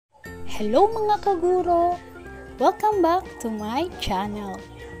Hello mga kaguro! Welcome back to my channel.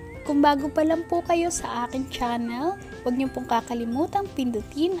 Kung bago pa lang po kayo sa akin channel, huwag niyo pong kakalimutang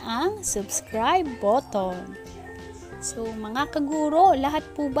pindutin ang subscribe button. So mga kaguro, lahat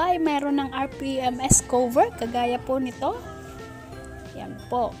po ba ay mayroon ng RPMS cover kagaya po nito? Yan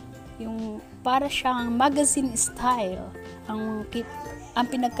po, yung para siyang magazine style ang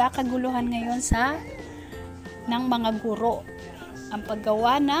pinagkakaguluhan ngayon ng mga guro, ang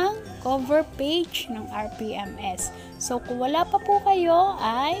paggawa ng cover page ng RPMS. So kung wala pa po kayo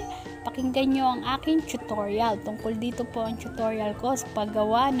ay pakinggan nyo ang aking tutorial. Tungkol dito po ang tutorial ko sa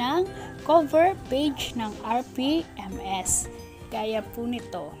paggawa ng cover page ng RPMS. Gaya po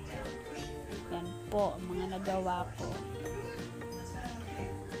nito. Yan po ang mga nagawa ko.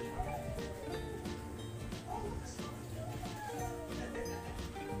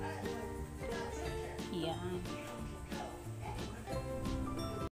 Yan.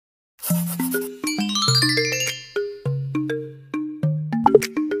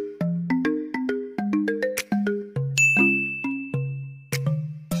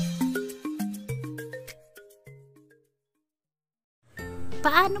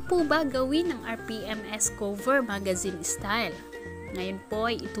 Paano po ba gawin ang RPMS cover magazine style? Ngayon po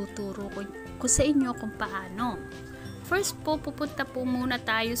ay ituturo ko sa inyo kung paano. First po, pupunta po muna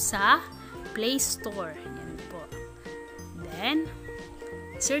tayo sa Play Store. Yan po. Then,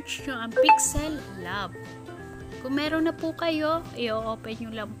 search nyo ang Pixelab. Kung meron na po kayo, i-open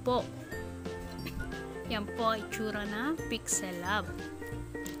nyo lang po. Yan po, itsura na Pixelab.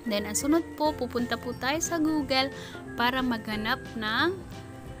 Then, ang sunod po, pupunta po tayo sa Google para maghanap ng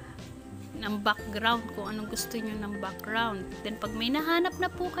background, kung anong gusto nyo ng background. Then, pag may nahanap na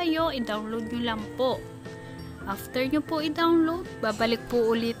po kayo, i-download nyo lang po. After nyo po i-download, babalik po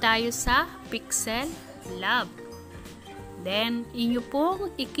ulit tayo sa Pixelab. Then, inyo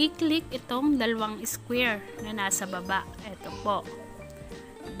pong i-click itong dalawang square na nasa baba. Ito po.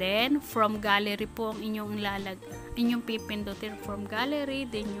 Then, from gallery po ang inyong pipindutin from gallery.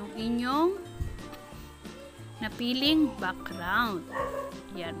 Then, yung inyong napiling background.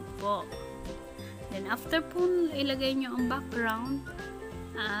 Yan po. Then, after po ilagay nyo ang background,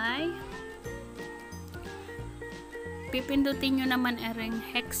 ay pipindutin nyo naman ang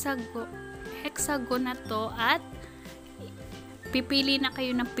hexagon na to at pipili na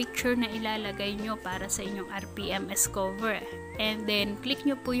kayo ng picture na ilalagay nyo para sa inyong RPMS cover. And then, click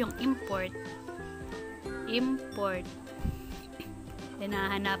nyo po yung import. Then,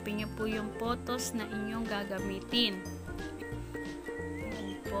 hahanapin nyo po yung photos na inyong gagamitin.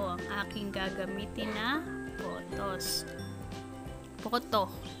 Yan po ang aking gagamitin na photos.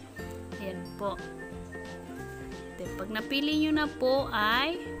 Photo. Yan po. Then, pag napili nyo na po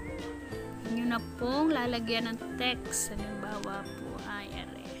ay nyo na pong lalagyan ng text. Halimbawa po ay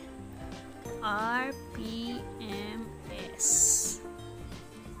RPMS.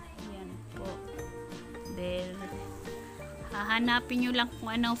 Yan po. Then, hahanapin nyo lang kung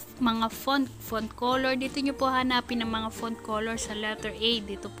anong mga font color. Dito nyo po hanapin ang mga font color sa letter A.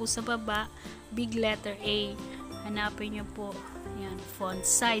 Dito po sa baba, big letter A. Hanapin nyo po. Yan, font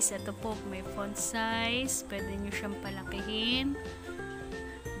size. Ito po, may font size. Pwede nyo siyang palakihin.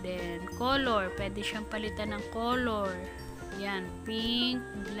 Then, color. Pwede siyang palitan ng color. Yan, pink,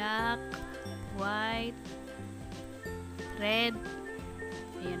 black, white, red.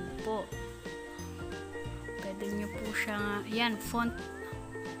 Ayan po. Pwede nyo po siyang, yan, font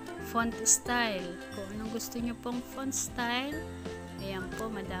style. Kung anong gusto nyo pong font style, ayan po,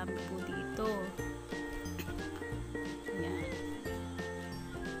 madami po dito. Yan.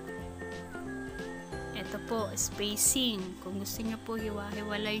 Ito po, spacing. Kung gusto nyo po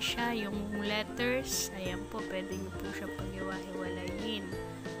hiwa-hiwalay siya, yung letters, ayan po, pwede nyo po siya pag-hiwa-hiwalayin.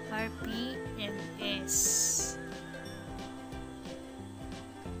 RPMS.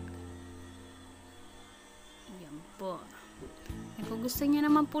 Ayan po. And kung gusto nyo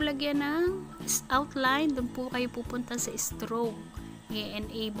naman po lagyan ng outline, doon po kayo pupunta sa stroke.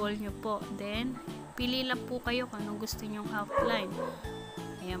 I-enable nyo po. Then, pili lang po kayo kung anong gusto nyong outline.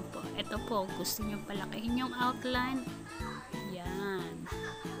 Ayan po. Ito po, gusto nyo palakihin yung outline. Yan.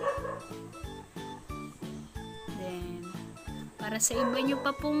 Then, para sa iba nyo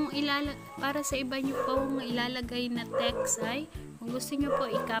pong ilalagay na text ay, kung gusto nyo po,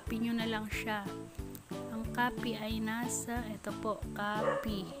 i-copy nyo na lang siya. Ang copy ay nasa, ito po,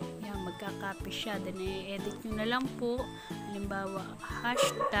 copy. Yan, magka-copy siya. Then, i-edit nyo na lang po. Halimbawa,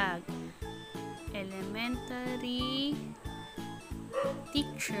 hashtag elementary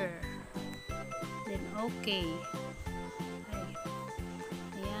teacher. Then, okay.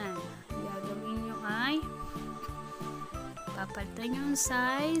 Ayan. Gagawin nyo ay papalitan nyo yung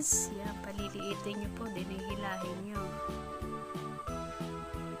size. Yan, paliliitin nyo po, dinihilahin nyo.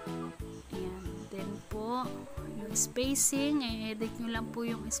 Yan, then po, yung spacing, i-edit nyo lang po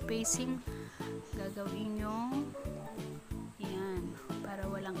yung spacing. Gagawin nyo. Yan, para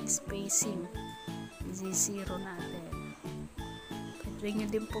walang spacing. Z0 natin. Pwede nyo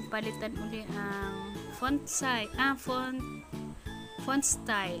din po palitan uli ang font size, font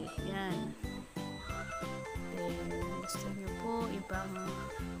style. Yan. Gusto nyo po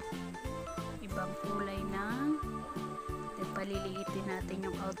ibang kulay ng paliliitin natin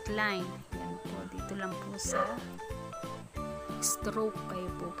yung outline. Yan po, dito lang po sa stroke kayo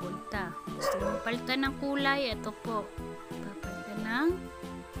pupunta. Gusto nyo palitan ng kulay, ito po, papalitan ng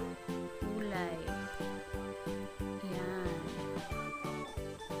kulay. Yan,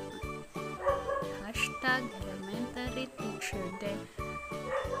 hashtag elementary teacher. Then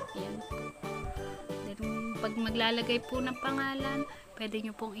yan po. Pag maglalagay po ng pangalan, pwede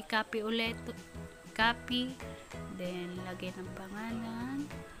nyo pong i-copy ulit. Copy. Then, lagay ng pangalan.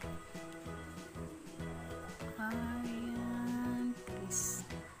 Arrianne.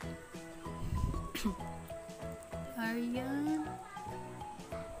 Arrianne.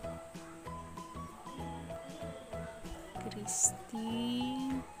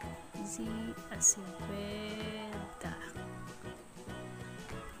 Christine. Z. Aciveda.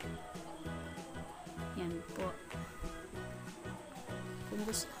 Yan po. Kung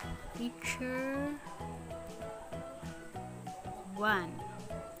gusto, teacher 1.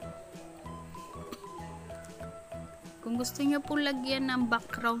 Kung gusto nyo po lagyan ng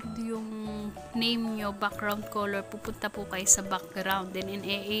background yung name nyo, background color, pupunta po kayo sa background. Then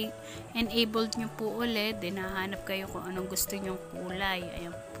enabled nyo po ulit. Then hahanap kayo kung anong gusto nyo kulay.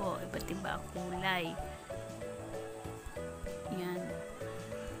 Ayan po, iba't iba ang kulay. Yan.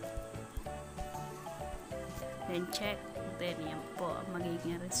 Then check. Then yan po ang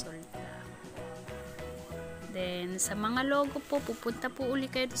magiging resulta. Then sa mga logo po, pupunta po uli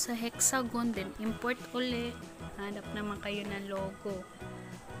kayo sa hexagon. Then import uli. Hanap naman kayo ng logo.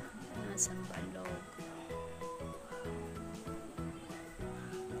 Nasaan ba logo?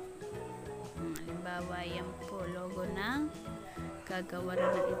 Halimbawa yan po, logo ng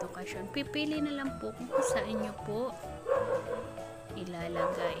Kagawaran ng Edukasyon. Pipili na lang po kung saan nyo po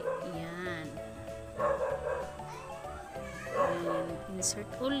ilalagay. Yan. Then, insert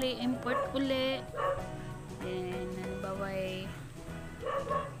uli, import uli. Then, halimbawa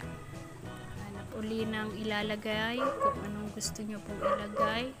hanap uli ng ilalagay kung anong gusto nyo pong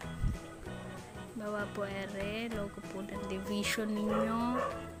ilagay. Bawa po logo po ng division ninyo.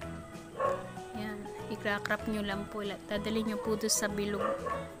 Yan, i-crop nyo lang po. Dadali nyo po doon sa bilog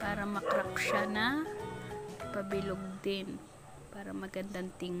para makrop siya na pabilog din para magandang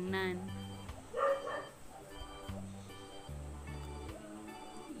tingnan.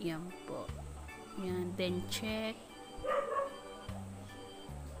 Yan po. Yan, then check.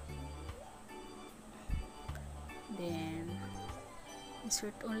 Then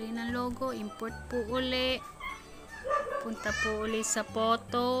insert uli ng logo, import po uli. Punta po uli sa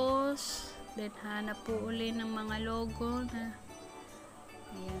photos. Then hanap po uli ng mga logo na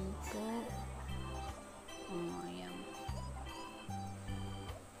ayan po. Oh, ayan.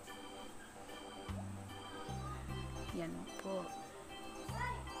 Yan po.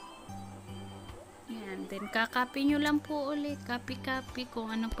 Yan. Then, kakopy nyo lang po ulit. Copy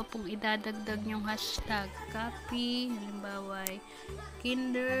kung ano pa pong idadagdag nyong hashtag. Copy. Halimbawa,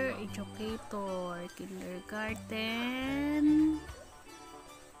 Kinder Educator. Kindergarten.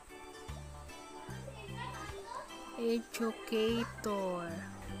 Educator.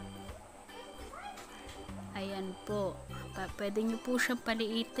 Ayan po. Pwede nyo po siyang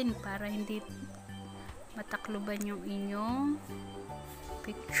paliitin para hindi matakluban yung inyong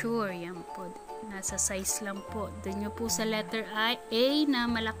picture. Yan po. Nasa size lang po. Doon nyo po sa letter A na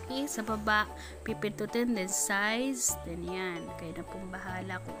malaki sa baba, pipindutin, then size, then yan. Kayo na pong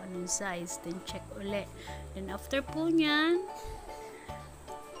bahala kung anong size. Then check ulit. Then after po nyan,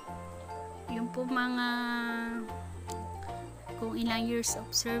 yung po mga kung ilang years of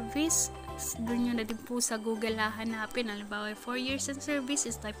service, doon nyo na din po sa Google hahanapin. Halimbawa, 4 years in service,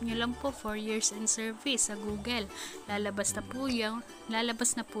 type nyo lang po 4 years in service sa Google. Lalabas na po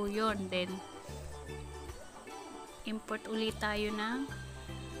yun. Then, import ulit tayo ng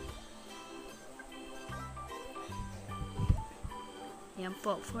yan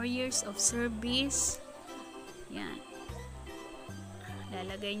po, 4 years of service. Yan.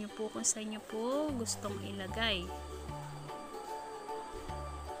 Lalagay nyo po kung saan nyo po gustong ilagay.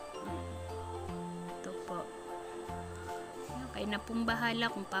 Kayo na pong bahala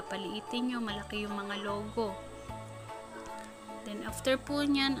kung papaliitin nyo, malaki yung mga logo. Then after po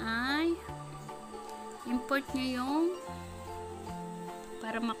nyan ay import nyo yung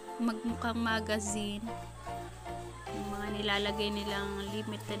para magmukhang magazine. Yung mga nilalagay nilang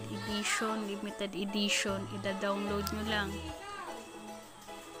limited edition, ida-download nyo lang.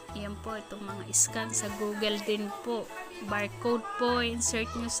 Yan po, itong mga scan sa Google din po. Barcode po, insert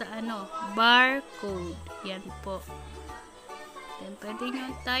nyo sa barcode. Yan po. Then pwede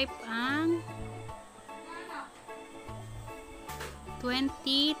nyo type ang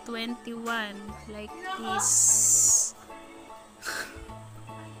 2021 like this.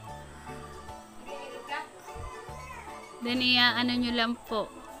 Then ano nyo lang po,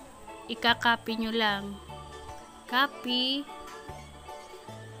 ika-copy nyo lang. Copy.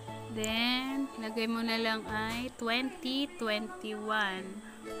 Then lagay mo na lang ay 2021.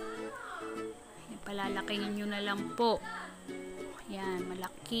 Palalakihin nyo na lang po. Yan,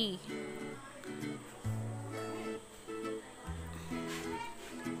 malaki.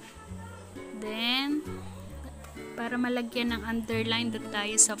 Then para malagyan ng underline, doon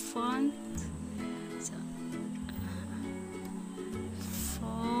tayo sa font.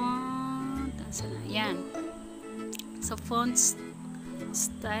 Yan. So, font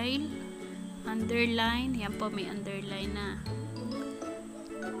style, underline. Yan po, may underline na.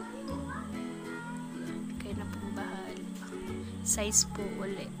 Yan, kayo na pong bahala. Size po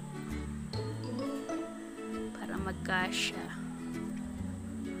ulit. Para magkasya.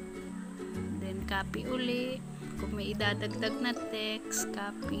 Then, copy ulit. Kung may idadagdag na text,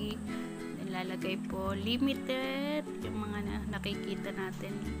 copy. Then, lalagay po limited. Yung mga nakikita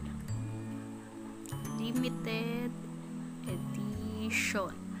natin. Limited edition.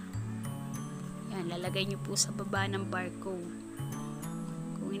 Yan, lalagay nyo po sa baba ng barcode.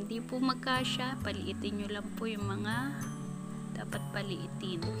 Kung hindi po magkasya, paliitin nyo lang po yung mga dapat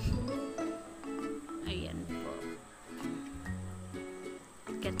paliitin. Ayan po.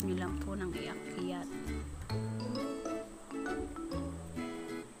 Ikat nyo lang po ng iakyat.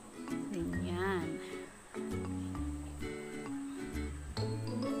 Ganyan.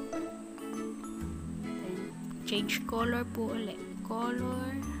 Change color po ulit.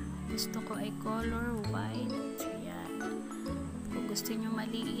 Color. Gusto ko ay color white. Ayan. Kung gusto nyo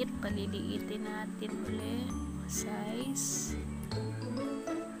maliit, paliliitin natin ulit. Size.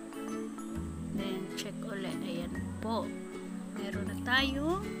 Then, check ulit. Ayan po. Meron na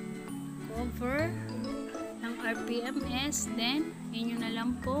tayo cover ng RPMS. Then, inyo na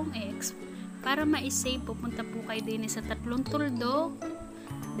lang pong para ma-save, pupunta po kayo din sa tatlong tuldok.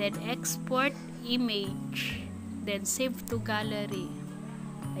 Then, export image. Then, save to gallery.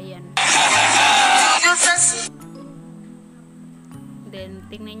 Ayan. Then,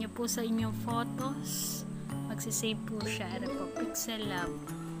 tingnan nyo po sa inyong photos. Magsisave po siya. Ano po? Pixelab.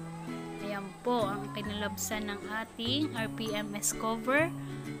 Ayan po ang kinalabsan ng ating RPMS cover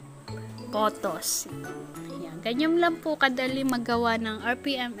photos. Ayan. Ganyan lang po kadali magawa ng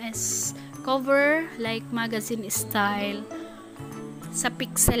RPMS cover like magazine style sa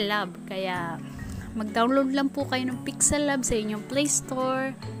Pixelab. Kaya, mag-download lang po kayo ng Pixelab sa inyong Play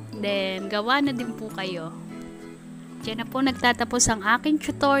Store. Then, gawa na din po kayo. Diyan na po nagtatapos ang aking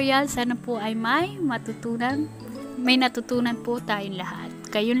tutorial. Sana po ay may natutunan po tayong lahat.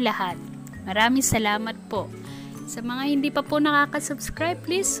 Kayong lahat. Maraming salamat po. Sa mga hindi pa po nakaka-subscribe,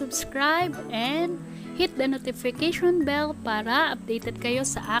 please subscribe and hit the notification bell para updated kayo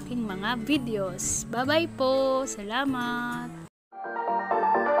sa aking mga videos. Bye-bye po. Salamat.